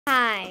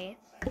Hi.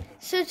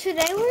 So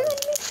today we're going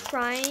to be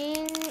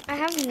trying, I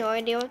have no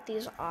idea what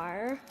these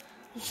are.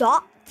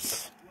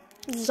 Zots.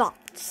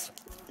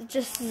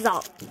 Just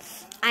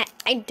zots.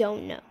 I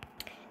don't know.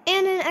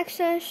 And an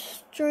extra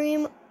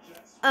extreme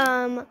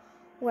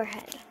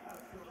warhead.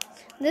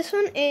 This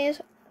one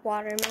is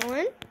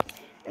watermelon.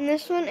 And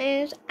this one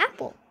is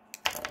apple.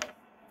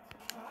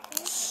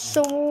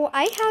 So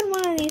I had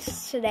one of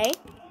these today,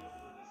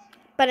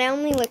 but I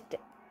only licked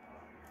it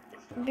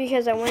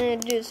because I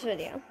wanted to do this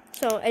video.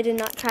 So I did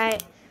not try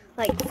it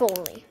like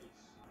fully.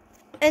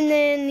 And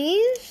then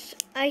these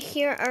I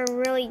hear are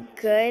really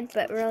good,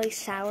 but really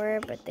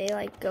sour, but they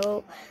like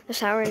the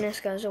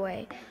sourness goes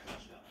away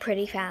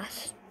pretty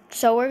fast.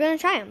 So we're gonna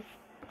try them.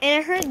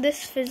 And I heard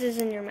this fizzes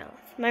in your mouth.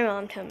 My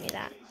mom told me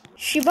that.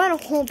 She bought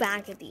a whole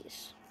bag of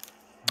these.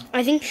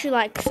 I think she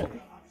likes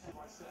them.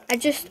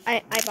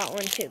 I bought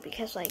one too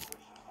because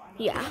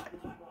yeah.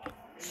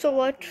 So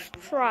let's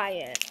try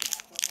it.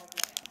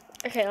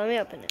 Okay, let me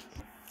open it.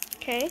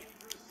 Okay.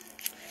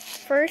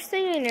 First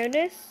thing I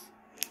notice,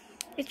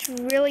 it's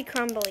really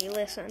crumbly.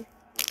 Listen.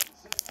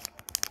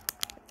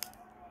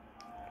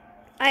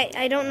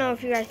 I don't know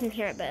if you guys can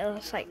hear it, but it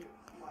looks like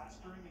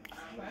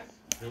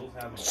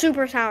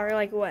super sour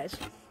like it was.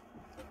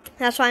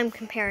 That's why I'm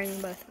comparing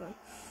both of them.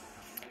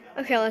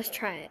 Okay, let's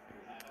try it.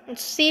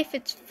 Let's see if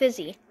it's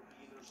fizzy.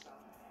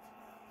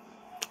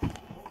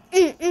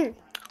 It's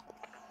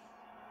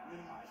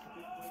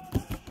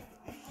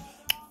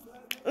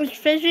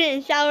fizzy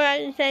and sour at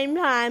the same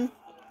time.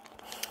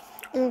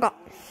 Okay.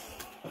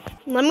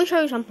 Let me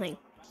show you something.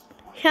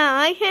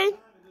 Did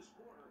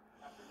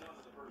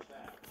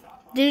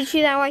you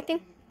see that white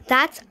thing?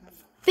 That's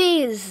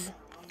fizz.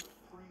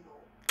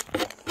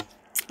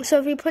 So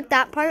if you put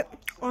that part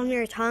on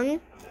your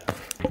tongue,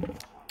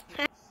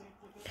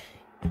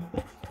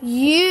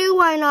 you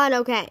are not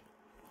okay.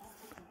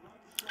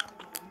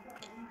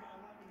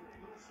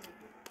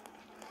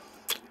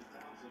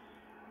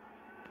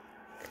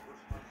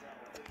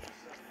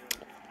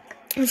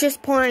 It's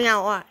just pouring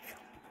out watch.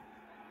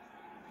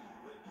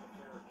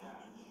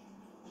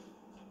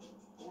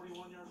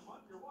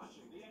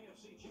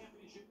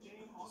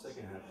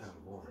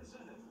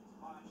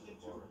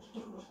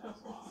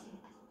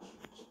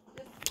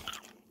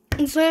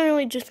 It's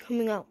literally just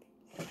coming out.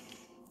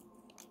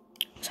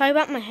 Sorry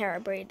about my hair, I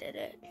braided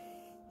it.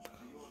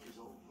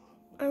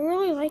 I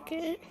really like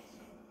it.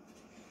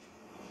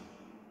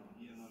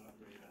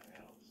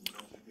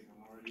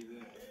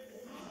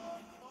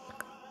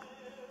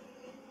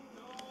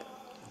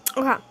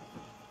 Okay.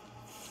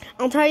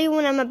 I'll tell you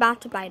when I'm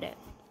about to bite it.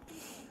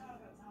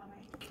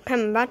 Okay,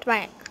 I'm about to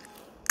bite it.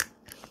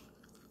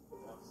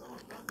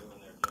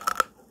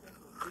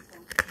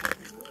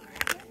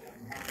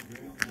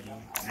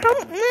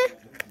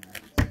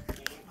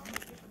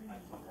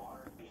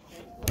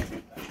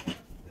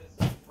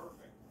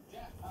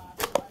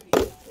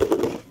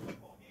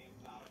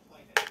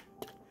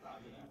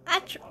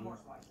 That's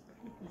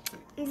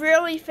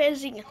really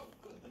fizzy.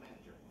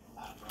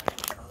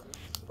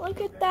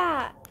 Look at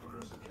that.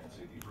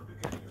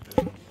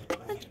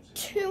 That's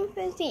too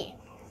fizzy.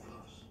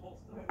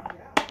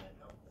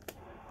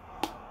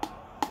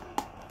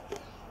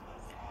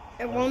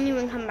 It won't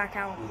even come back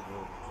out.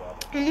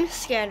 I'm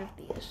scared of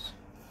these.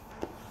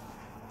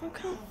 Look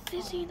how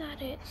fizzy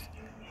that is.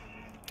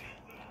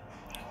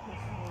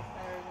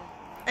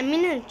 I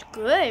mean, it's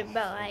good,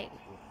 but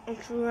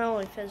it's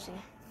really fizzy.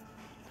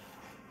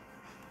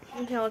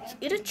 Okay, let's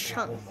eat a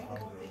chunk.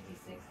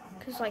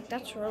 Because,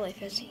 that's really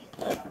fizzy.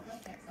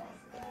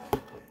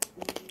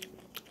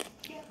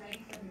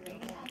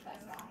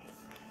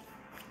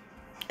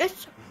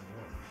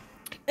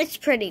 It's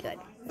pretty good.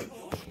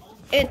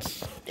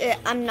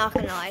 I'm not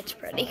gonna lie, it's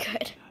pretty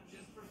good.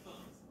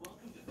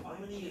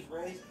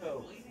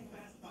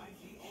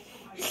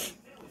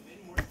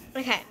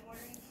 Okay.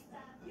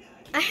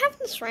 I have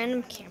this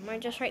random camera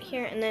just right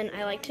here, and then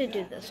I like to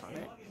do this on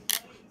it.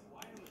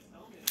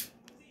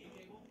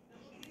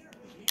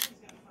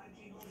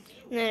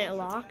 And then it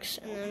locks,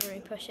 and then when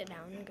we push it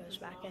down, it goes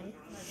back in.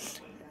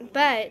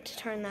 But to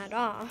turn that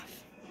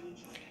off,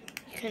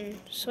 you can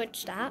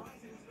switch that.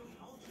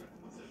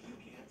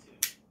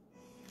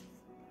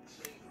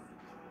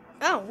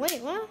 Oh,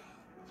 wait, what?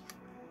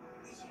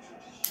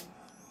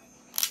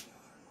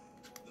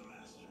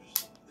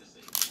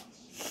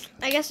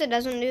 I guess it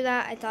doesn't do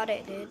that. I thought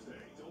it did.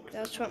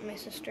 That's what my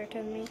sister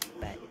told me,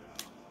 but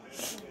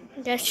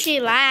I guess she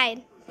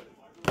lied.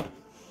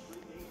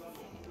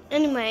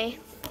 Anyway,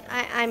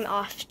 I'm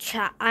off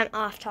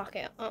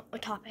topic. Oh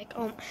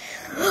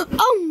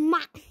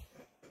my!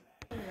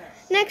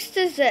 Next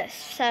is this.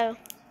 So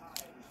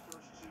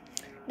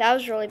that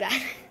was really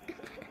bad.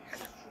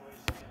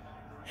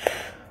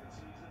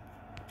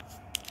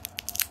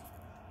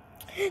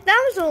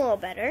 That was a little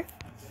better.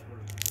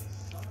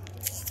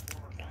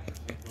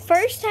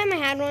 First time I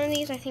had one of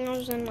these, I think I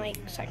was in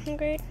 2nd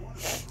grade.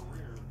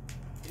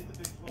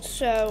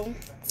 So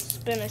it's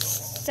been a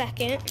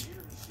second.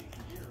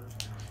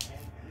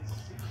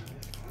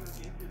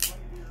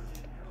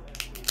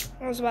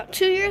 That was about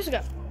 2 years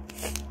ago.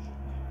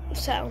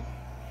 So,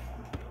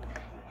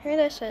 here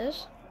this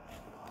is.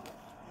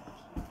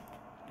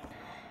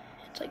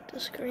 It's like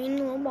this green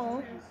little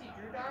ball.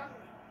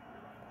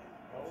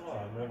 Oh,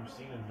 I've never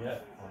seen him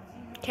yet.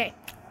 Okay.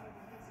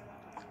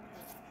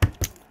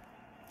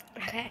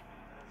 Okay.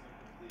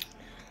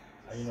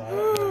 You know, I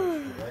don't know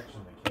which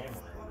direction the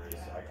camera is.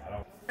 I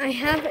don't. I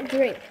have a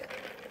drink.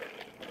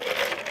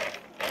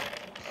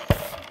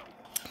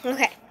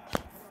 Okay.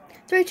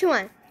 3, 2,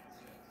 1.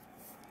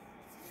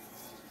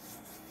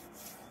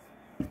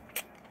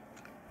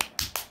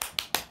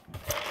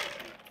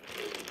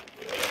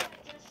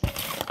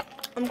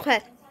 I'm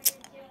quick.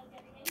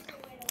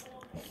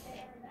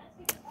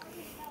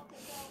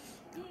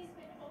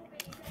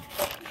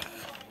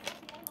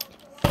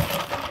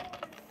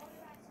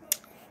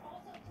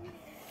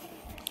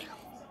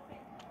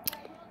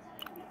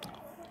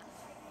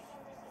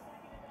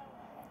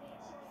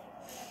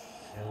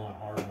 A little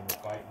harder when we're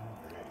fighting.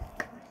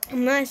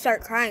 I'm gonna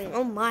start crying.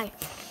 Oh my.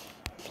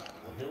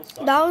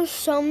 That was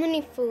so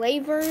many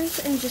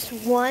flavors in just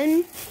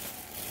one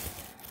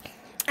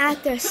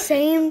at the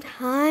same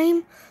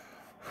time.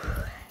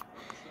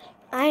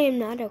 I am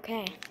not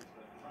okay.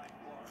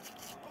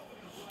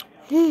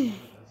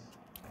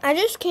 I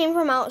just came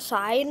from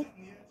outside.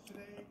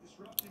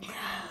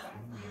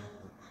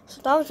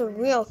 So that was a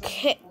real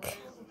kick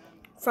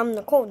from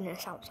the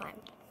coldness outside.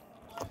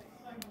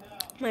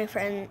 My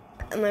friend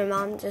and my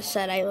mom just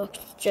said I look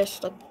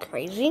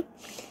crazy.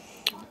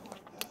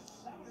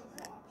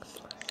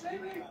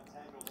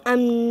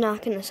 I'm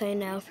not gonna say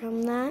no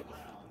from that.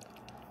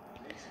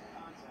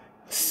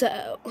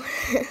 So,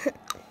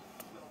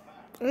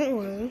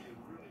 anyway,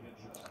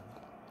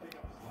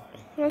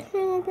 let's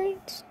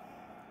celebrate.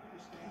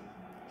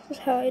 This is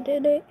how I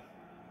did it.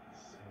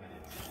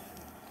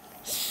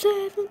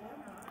 7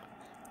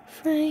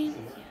 frame,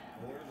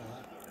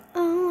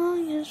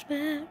 along his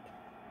back.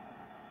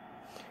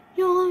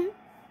 Your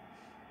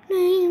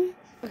name.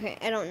 Okay,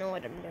 I don't know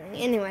what I'm doing.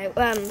 Anyway,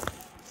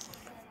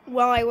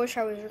 well, I wish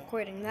I was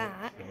recording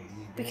that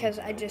because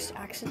I just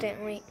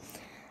accidentally.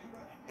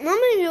 Let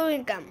me do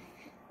it again.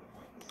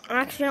 I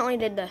accidentally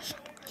did this,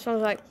 so I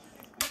was like,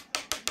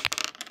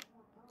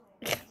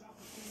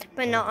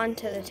 but not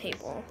onto the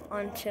table,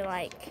 onto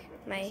like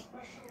my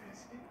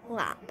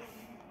lap.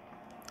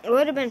 It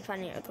would have been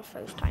funnier the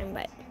first time,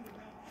 but.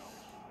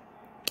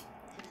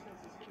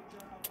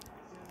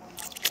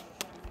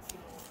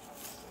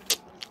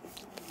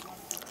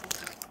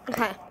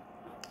 Okay.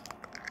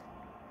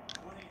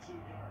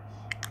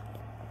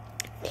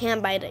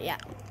 Can't bite it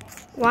yet.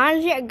 Why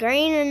is it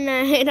green in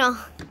the middle?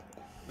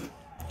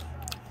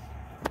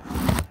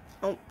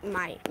 Oh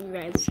my, you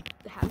guys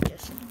have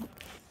just.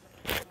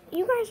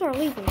 You guys are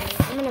leaving me.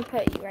 I'm gonna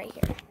put you right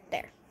here.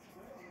 There.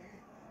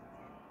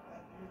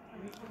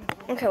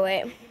 Okay,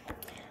 wait.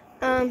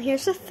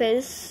 Here's the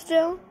fizz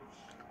still.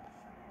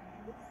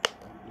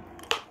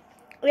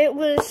 It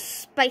was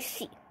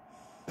spicy.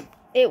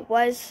 It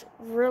was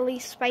really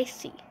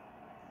spicy.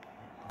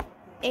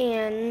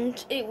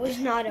 And it was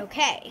not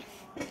okay.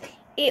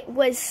 It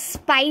was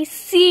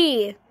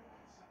spicy.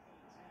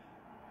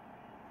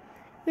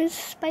 It was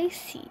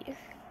spicy.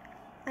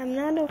 I'm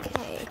not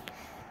okay.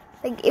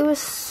 Like, it was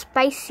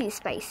spicy.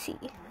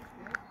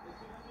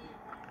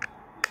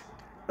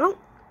 Oh.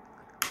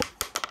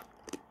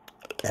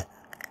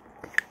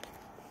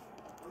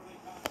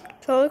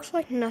 So it looks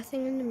like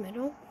nothing in the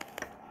middle.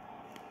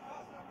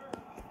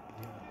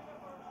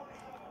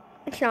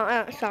 It's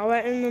not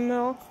solid in the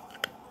middle.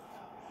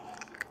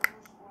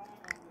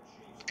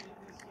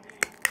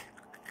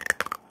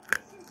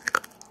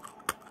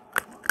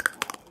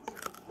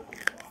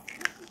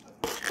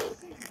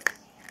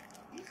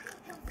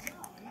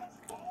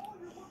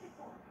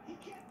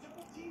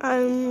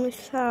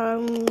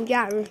 So,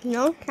 yeah, there's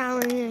no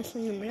sourness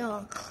in the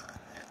middle.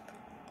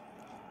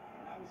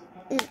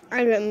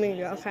 I didn't mean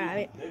to look at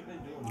it. They've been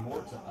doing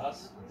more to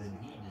us than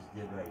he just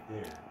did right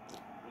there.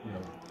 You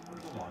know,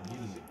 come on,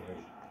 give me a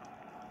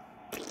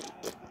break.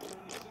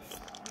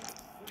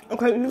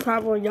 Okay, you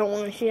probably don't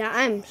want to see that.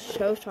 I'm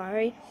so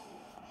sorry.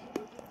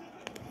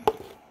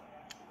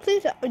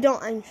 Please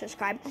don't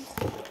unsubscribe.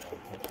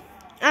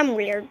 I'm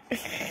weird.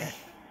 I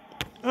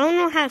don't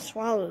know how to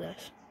swallow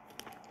this.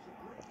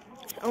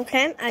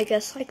 Okay, I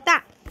guess like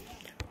that.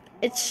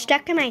 It's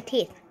stuck in my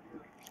teeth.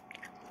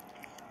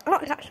 Oh,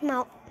 I got some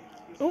out.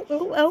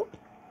 Oh.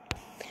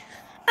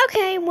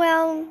 Okay,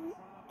 well,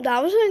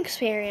 that was an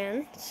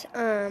experience.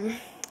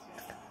 Thank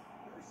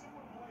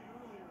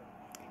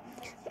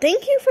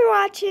you for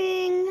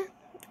watching.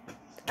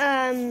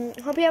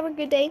 Hope you have a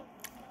good day.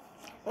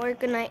 Or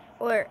good night.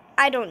 Or,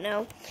 I don't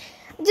know.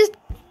 Just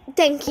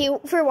thank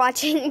you for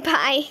watching.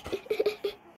 Bye.